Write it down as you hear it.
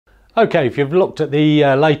Okay, if you've looked at the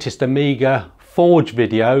latest Amiga Forge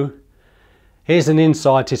video, here's an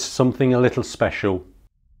insight into something a little special.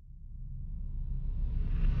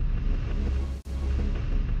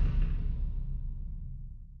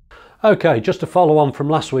 Okay, just to follow on from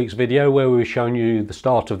last week's video where we were showing you the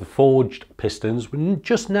start of the forged pistons, we're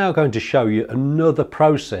just now going to show you another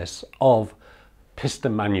process of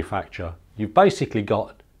piston manufacture. You've basically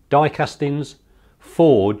got die castings,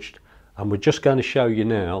 forged, and we're just going to show you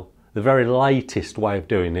now the very latest way of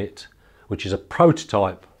doing it, which is a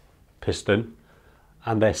prototype piston,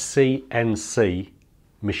 and they're CNC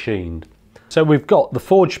machined. So we've got the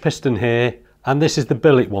forged piston here, and this is the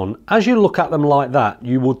billet one. As you look at them like that,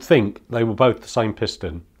 you would think they were both the same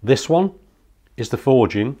piston. This one is the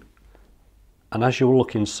forging, and as you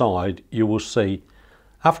look inside, you will see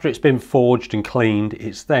after it's been forged and cleaned,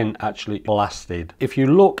 it's then actually blasted. If you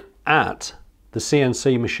look at the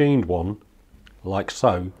CNC machined one, like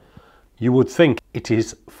so, you would think it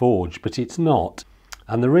is forged, but it's not.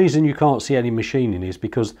 And the reason you can't see any machining is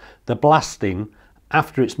because the blasting,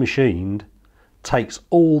 after it's machined, takes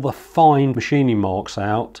all the fine machining marks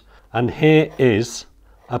out, and here is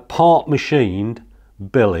a part machined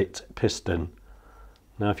billet piston.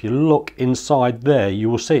 Now if you look inside there, you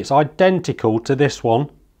will see it's identical to this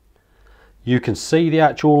one. You can see the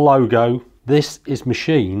actual logo. This is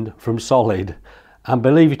machined from solid, and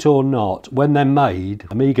believe it or not, when they're made,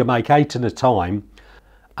 Amiga make 8 at a time,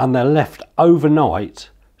 and they're left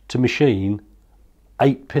overnight to machine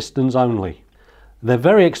 8 pistons only. They're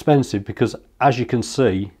very expensive because, as you can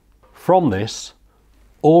see from this,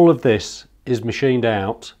 all of this is machined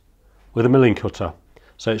out with a milling cutter.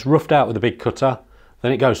 So it's roughed out with a big cutter,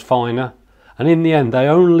 then it goes finer, and in the end they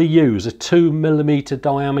only use a 2mm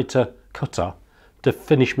diameter cutter to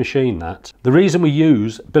finish machine that. The reason we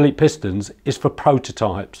use billet pistons is for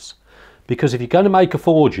prototypes, because if you're going to make a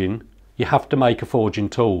forging, you have to make a forging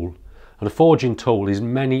tool, and a forging tool is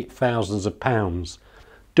many thousands of pounds.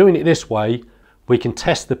 Doing it this way, we can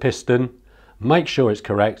test the piston, make sure it's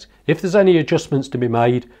correct. If there's any adjustments to be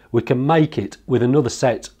made, we can make it with another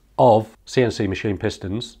set of CNC machine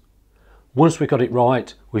pistons. Once we've got it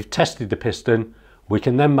right, we've tested the piston, we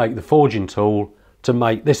can then make the forging tool to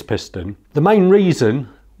make this piston. The main reason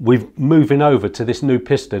we're moving over to this new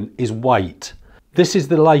piston is weight. This is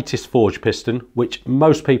the latest forged piston, which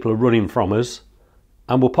most people are running from us,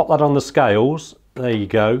 and we'll pop that on the scales. There you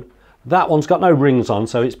go. That one's got no rings on,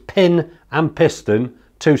 so it's pin and piston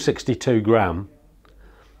 262 gram.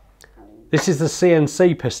 This is the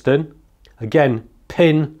CNC piston, again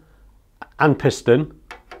pin and piston,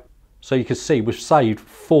 so you can see we've saved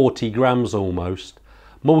 40 grams almost.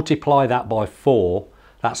 Multiply that by 4,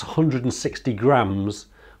 that's 160 grams,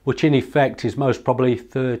 which in effect is most probably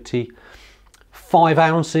 35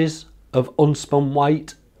 ounces of unspun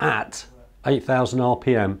weight at 8,000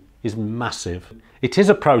 RPM. Is massive. It is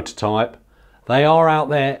a prototype. They are out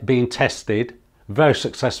there being tested, very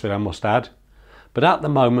successfully I must add, but at the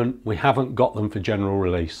moment we haven't got them for general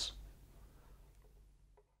release.